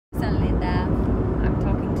Linda. I'm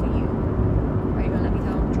talking to you. Are you going to let me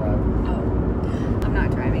talk? Driving. Oh, I'm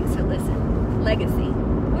not driving, so listen. Legacy.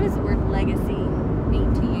 What does the word legacy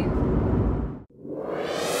mean to you?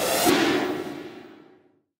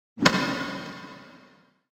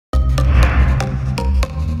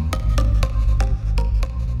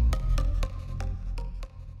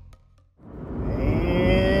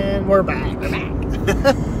 And we're back. We're back.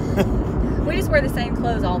 We just wear the same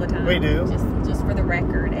clothes all the time. We do. Just for the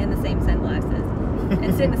record, and the same sunglasses,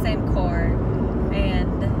 and sit in the same car,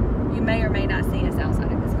 and you may or may not see us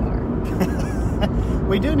outside of this car.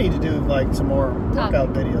 We do need to do like some more workout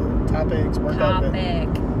video topics. Topic.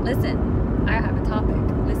 Listen, I have a topic.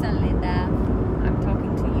 Listen, Linda, I'm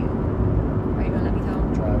talking to you. Are you gonna let me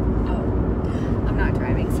talk? Driving. Oh, I'm not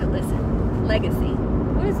driving. So listen, legacy.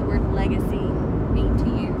 What does the word legacy mean to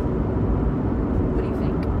you? What do you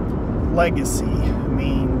think? Legacy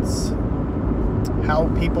means how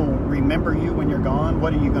people remember you when you're gone.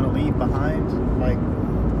 What are you going to leave behind? Like,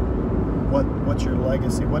 what's your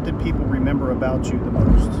legacy? What did people remember about you the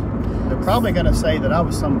most? They're probably going to say that I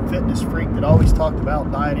was some fitness freak that always talked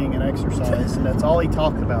about dieting and exercise, and that's all he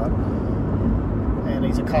talked about. And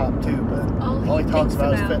he's a cop too, but all he talks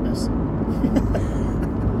about is fitness.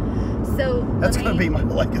 So that's going to be my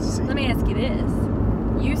legacy. Let me ask you this.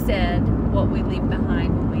 You said what we leave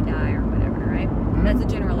behind when we die or whatever, right? Mm-hmm. That's a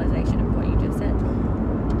generalization of what you just said.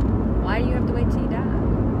 Why do you have to wait till you die?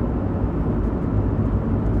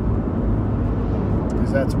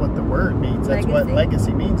 Because that's what the word means. That's what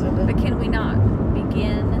legacy means, isn't it? But can we not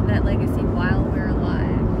begin that legacy while we're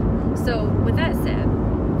alive? So with that said,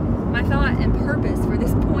 my thought and purpose for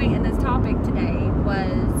this point in this topic today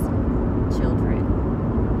was children.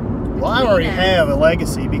 Well, I already have a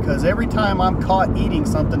legacy because every time I'm caught eating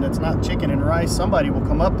something that's not chicken and rice, somebody will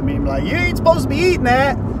come up to me and be like, "You ain't supposed to be eating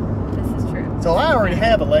that." This is true. So I already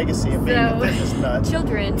have a legacy of being a fitness nut.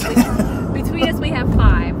 Children, between us we have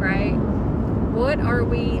 5, right? What are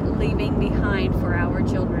we leaving behind for our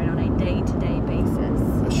children on a day-to-day basis?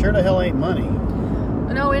 It sure the hell ain't money.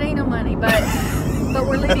 No, it ain't no money, but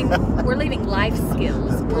we're leaving life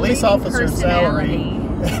skills. Police officer salary.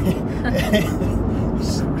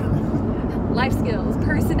 Life skills,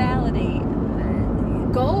 personality,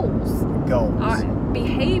 goals,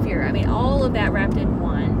 behavior. I mean, all of that wrapped in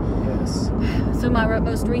one. Yes. So my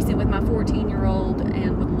most recent with my 14-year-old,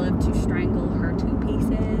 and would love to strangle her to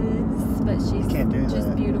pieces, but she's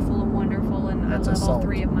just beautiful and wonderful, and I love all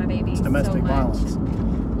 3 of my babies so much. Domestic violence.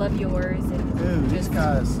 Love yours. And dude, these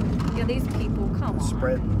guys. Yeah, these people, come on.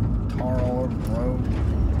 Spreading tar all over the road.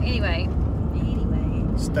 Anyway.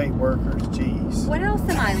 State workers, geez. What else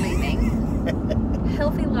am I leaving?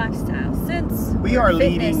 Healthy lifestyle. Since we are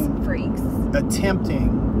leading freaks,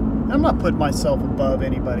 attempting. I'm not putting myself above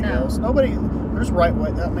anybody else. Nobody. There's right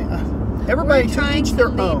way. I mean, everybody to each their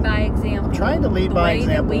own. By example. I'm trying to lead by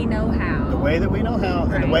example. The way that we know how. The way that we know how,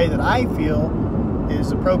 and the way that I feel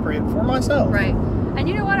is appropriate for myself. Right. And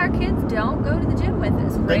you know what? Our kids don't go to the gym with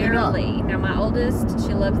us. They rarely. do not. Now, my oldest,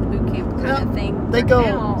 she loves the boot camp kind of thing. They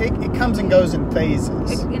go. It comes and goes in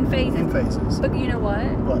phases. In phases. But you know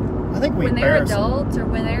what? What? I think when they're adults or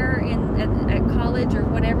when they're at college or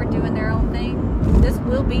whatever doing their own thing, this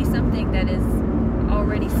will be something that is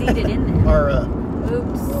already seated in them. Our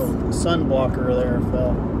oops. Sun blocker there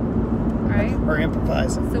fell. Right. We're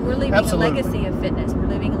improvising. So we're leaving a legacy of fitness. We're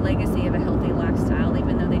leaving a legacy of a healthy lifestyle,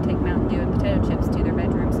 even though they take Mountain Dew and potato chips to their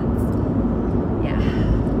bedrooms.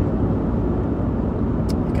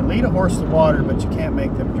 You can lead a horse to water, but you can't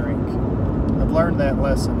make them drink. I've learned that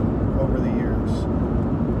lesson over the years.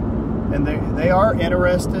 And they are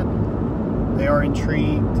interested. They are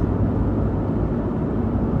intrigued.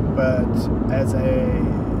 But as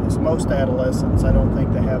most adolescents, I don't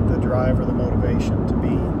think they have the drive or the motivation to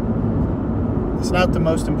be. It's not the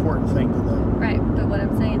most important thing to them. Right, but what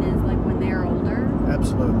I'm saying is, like, when they're older,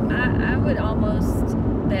 absolutely, I would almost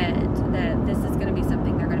bet that this is going to be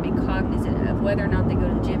something they're going to be cognizant of, whether or not they go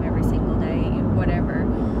to the gym every single day, whatever.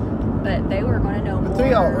 But they were going to know more. But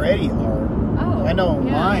they already are. Oh, I know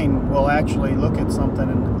mine will actually look at something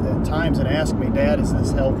at times and ask me, "Dad, is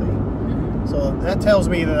this healthy?" Mm-hmm. So that tells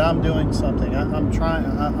me that I'm doing something. I'm trying.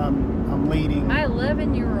 I'm leading. My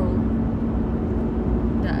 11-year-old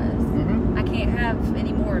does. Mm-hmm. I can't have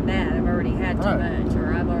any more of that. I've already had too much,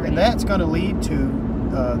 or I've already. And that's going to lead to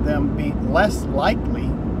them being less likely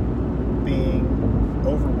being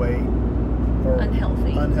overweight or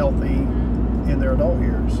unhealthy mm-hmm. in their adult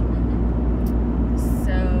years. Mm-hmm.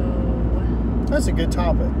 So that's a good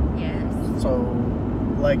topic. Yes. So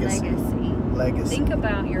legacy. Think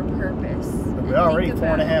about your purpose. But we're already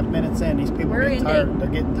 4.5 minutes in. These people are getting tired. They're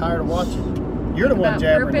getting tired of watching. You're the Think one about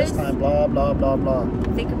jabbering this purpose. time. Blah, blah, blah, blah.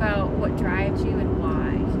 Think about what drives you and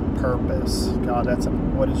why. Purpose. God,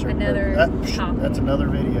 what is your Another purpose? topic. That's another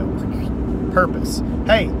video. Purpose.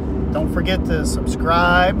 Hey, don't forget to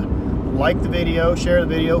subscribe, like the video, share the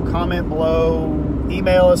video, comment below,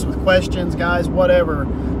 email us with questions, guys, whatever.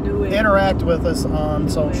 Do it. Interact with us on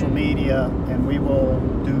social media, and we will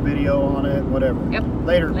do video on it, whatever. Yep.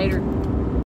 Later. Later.